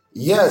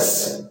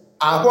Yes,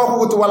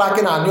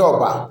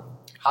 Akwaokuko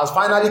has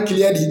finally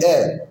cleared the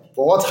air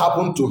for what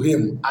happened to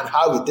him and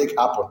how it take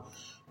happen.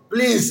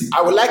 Please,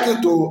 I would like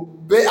you to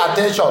pay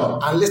attention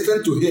and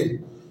listen to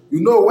him. You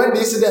know, when the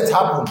incident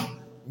happened,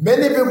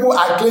 many people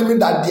are claiming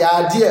that they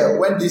are there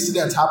when the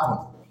incident happened,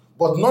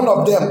 but none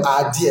of them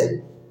are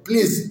there.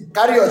 Please,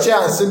 carry your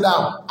chair and sit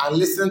down and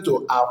listen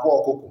to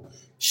Akwaokuko.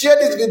 Share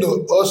this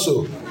video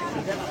also.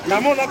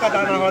 I'm not at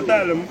a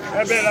hotel,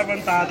 every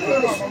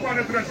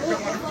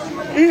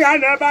 11:30. He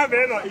had never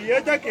been, he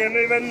can't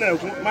even know.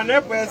 My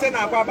nephew said,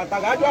 I'm about to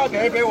go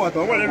to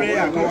water, whatever you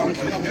are.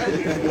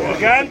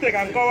 Can't take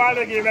and go out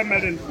and give a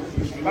medal.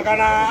 But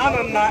I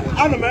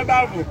don't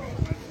remember.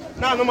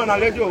 Now, no man, I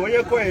let you, when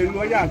you're going,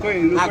 I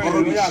don't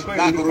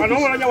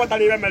know what I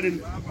live a medal.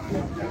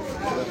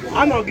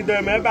 I don't give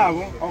them about,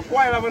 or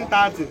quite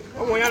 11:30.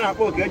 Oh, we are not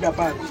okay,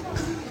 Japan.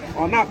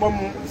 Or not,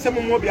 some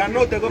more be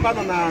not to go back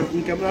on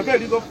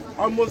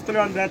almost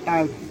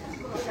 300,000.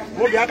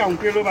 Maybe I can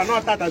kill over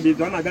not that I be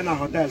done again a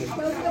hotel.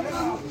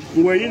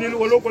 We're in a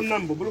local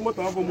number, but what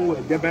of them were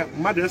the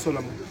Mother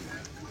Solomon.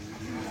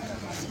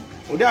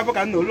 Or therefore,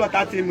 can know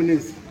 30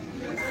 minutes.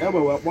 Ever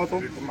were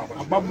bottom,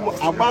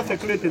 a bar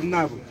secreted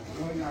now.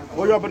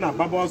 Or you open a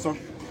bubble also.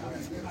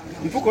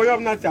 If you go up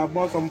not a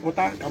boss on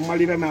Pota, and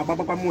Malibu, my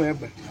Baba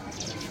Moeba.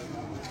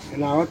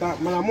 And I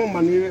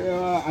money,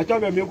 I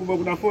told them you could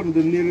go phone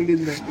the nearly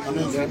in there.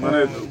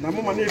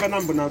 Namu even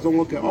number now, so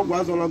okay, all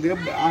was all of them.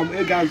 I'm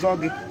a guy's dog.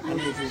 One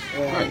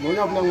of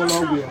them will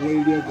always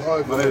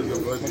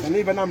and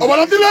even number.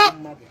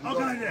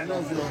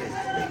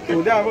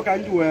 So there, what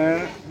can you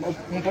wear?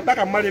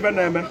 Potaka Malibu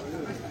name,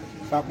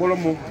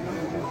 Papolomo,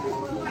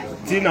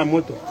 Tina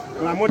Moto.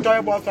 I'm motor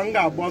about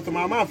Sanga, about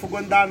my mouth for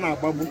going down now,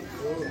 Babu.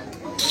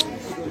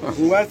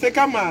 Who I say,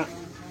 come on.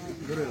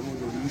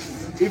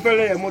 If I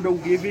am going to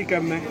give you a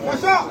man,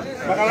 but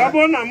I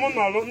want a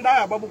monologue,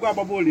 die about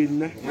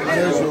Babulin.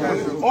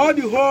 All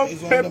the whole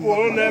people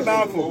on the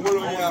baffle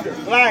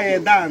lie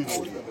down.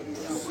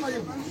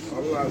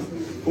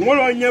 One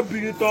on your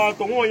beauty thought,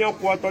 one your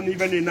quarter,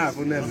 even enough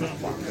on them.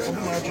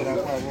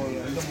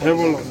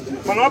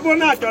 But I will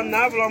not on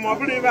Navlom, I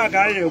believe I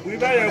can. We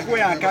better go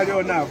and carry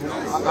on now.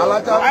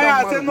 I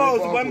have no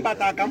one but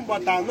I come,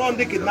 but I'm not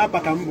the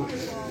kidnapper.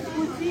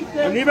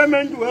 And even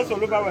men to us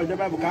all over the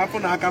Bible,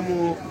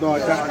 Nakamu,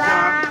 daughter.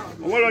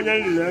 Well, on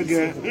your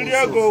again.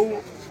 India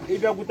go,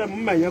 if you put a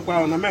man, a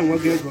man will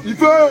get.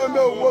 If I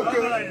know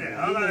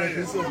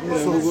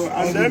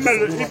and then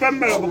if I'm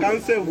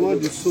can say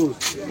word is so.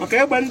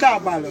 Okay, when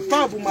that ball,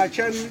 Fabu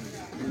Machan,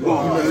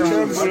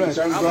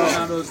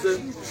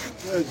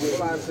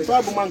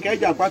 Fabu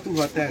Mancaja Patu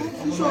Hotel.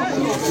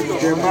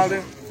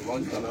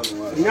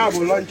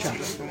 Nyabu luncher.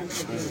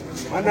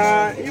 And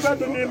even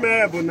to me,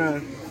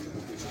 Mabuna.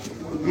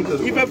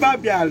 If a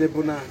baby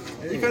alebuna,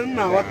 even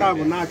now what I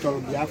will natural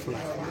Biafra.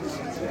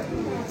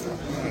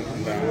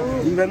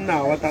 Even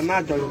now what a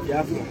natural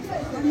Biafra.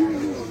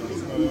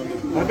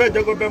 I bet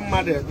you go be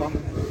mad at them.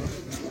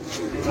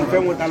 I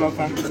bet what I love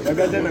her. I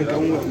bet them and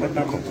come with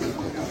Matamo.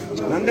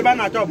 And the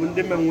banana job and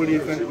the man will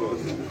leave.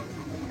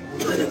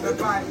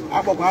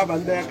 I will have a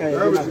deck. I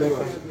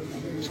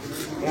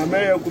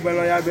may have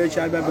Kubela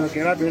Becha, but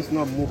Carabins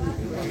not move.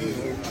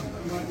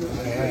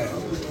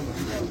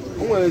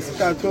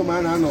 Start to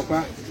man and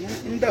opera.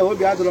 There will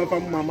be other of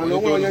Mamma, no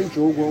one and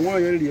Joe,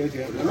 one year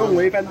again. No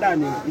way can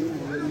done.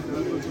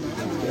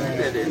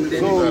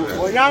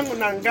 So, young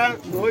Nanga,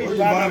 no, it's we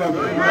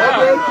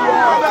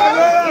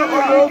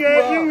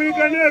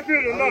can have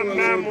you, not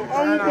ma'am.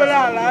 Uncle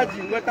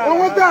Alaji, what I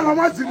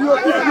want to do.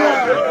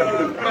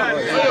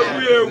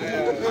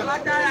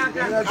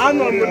 I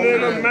know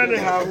many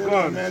have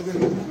gone.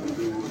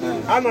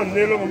 I know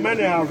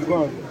many have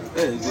gone.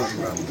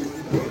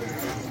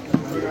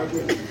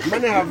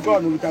 Many have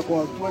gone with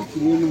about 20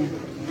 million.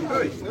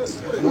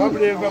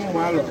 Nobody even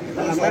malo.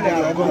 Many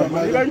have gone.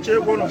 But eventually,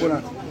 one of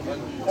them.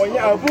 Oh,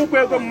 yeah, a book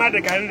will come mad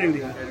again.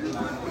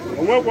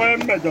 What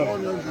one better?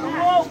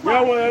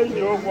 Where were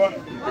you?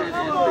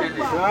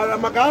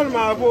 I'm a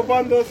calma, who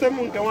found the same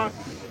one.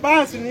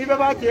 Passing even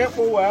about the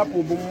apple,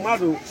 apple,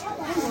 model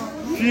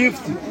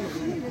 50.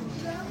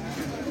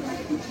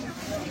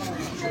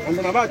 And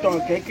then about to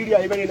cake,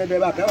 even in the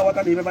back. What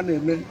I even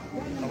name.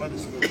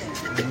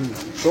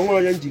 Don't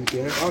worry, engine, I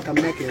can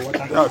make it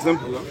water. Yeah,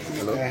 simple.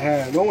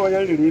 Don't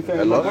worry, relief. I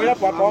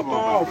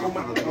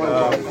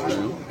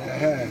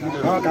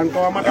can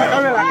call my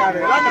camera.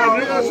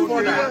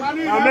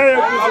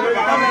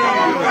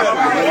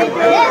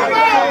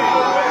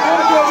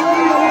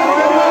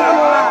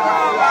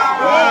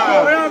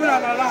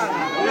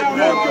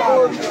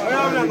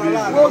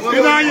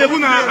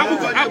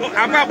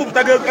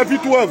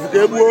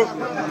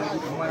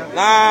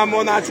 Na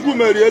mona chukwu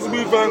meri ezigbo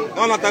ife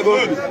ọ natago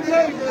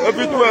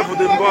every 12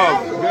 dị mbọ